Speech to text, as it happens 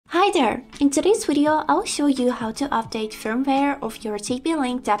Hi there! In today's video, I'll show you how to update firmware of your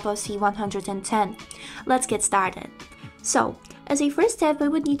TP-Link Tapo C110. Let's get started. So, as a first step, we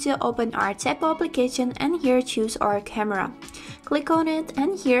would need to open our Tapo application and here choose our camera. Click on it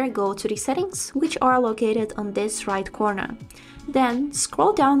and here go to the settings, which are located on this right corner. Then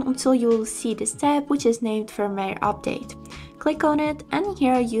scroll down until you will see this tab which is named Firmware Update. Click on it and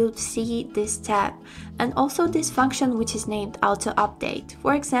here you'll see this tab and also this function which is named Auto Update.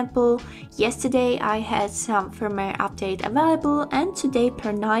 For example, yesterday I had some firmware update available and today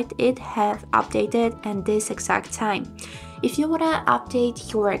per night it have updated at this exact time. If you wanna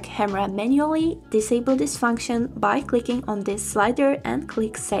update your camera manually, disable this function by clicking on this slider and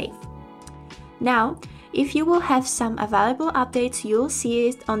click Save. Now, if you will have some available updates, you'll see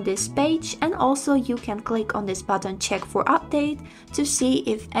it on this page, and also you can click on this button Check for Update to see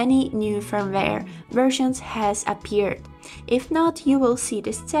if any new firmware versions has appeared. If not, you will see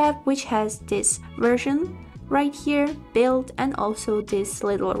this tab which has this version right here, build, and also this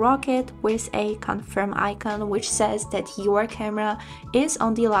little rocket with a confirm icon which says that your camera is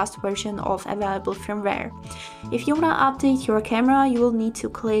on the last version of available firmware. If you want to update your camera, you will need to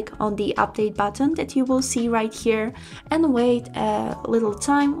click on the update button that you will see right here and wait a little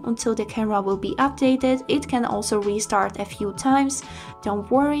time until the camera will be updated. It can also restart a few times.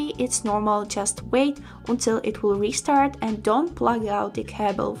 Don't worry, it's normal, just wait until it will restart and don't plug out the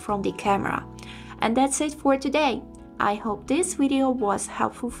cable from the camera. And that's it for today. I hope this video was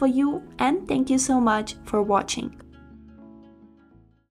helpful for you and thank you so much for watching.